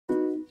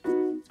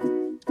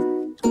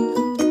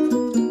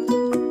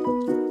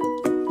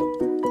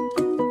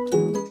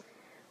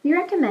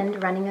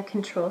running a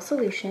control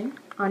solution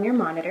on your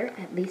monitor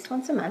at least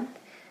once a month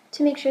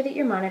to make sure that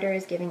your monitor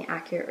is giving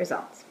accurate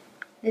results.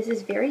 This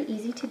is very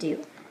easy to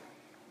do,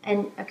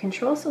 and a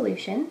control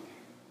solution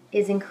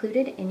is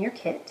included in your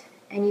kit,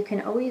 and you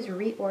can always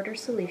reorder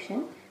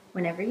solution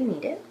whenever you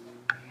need it.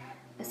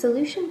 A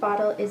solution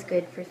bottle is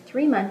good for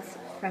 3 months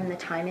from the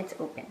time it's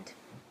opened.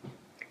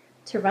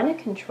 To run a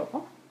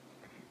control,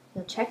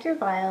 you'll check your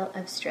vial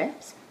of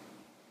strips,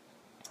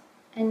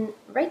 and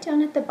right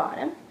down at the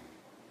bottom,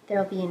 there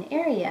will be an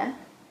area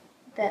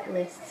that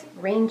lists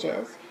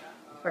ranges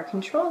for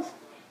controls.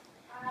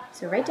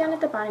 So right down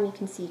at the bottom you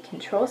can see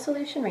control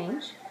solution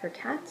range for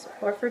cats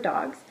or for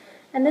dogs,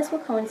 and this will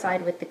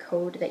coincide with the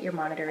code that your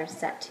monitor is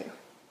set to.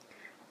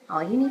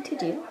 All you need to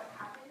do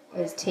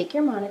is take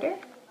your monitor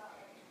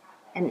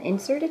and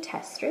insert a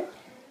test strip,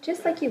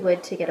 just like you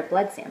would to get a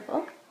blood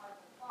sample.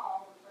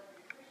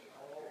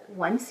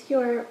 Once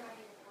your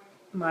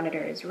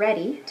monitor is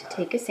ready to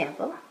take a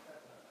sample,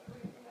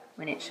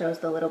 when it shows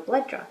the little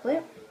blood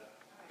droplet,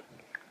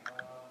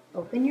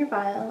 open your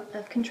vial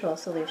of control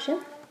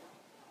solution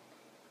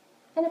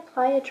and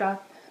apply a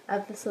drop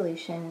of the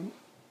solution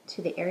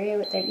to the area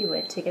that you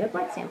would to get a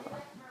blood sample.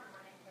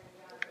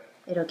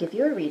 It'll give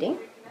you a reading.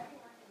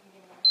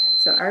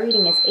 So our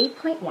reading is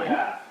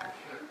 8.1,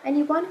 and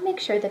you want to make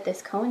sure that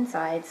this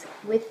coincides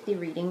with the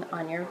reading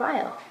on your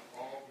vial.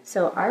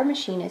 So our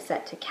machine is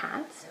set to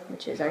cats,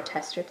 which is our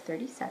test strip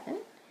 37,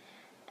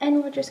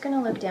 and we're just going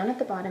to look down at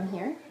the bottom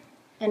here,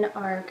 and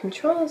our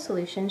control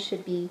solution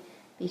should be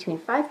between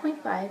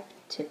 5.5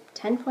 to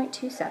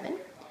 10.27.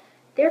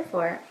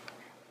 Therefore,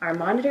 our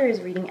monitor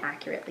is reading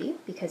accurately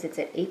because it's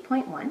at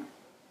 8.1,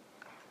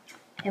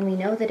 and we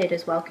know that it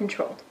is well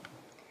controlled.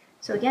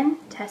 So again,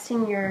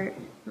 testing your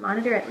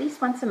monitor at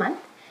least once a month,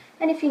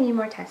 and if you need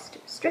more test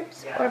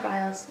strips or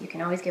vials, you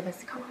can always give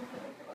us a call.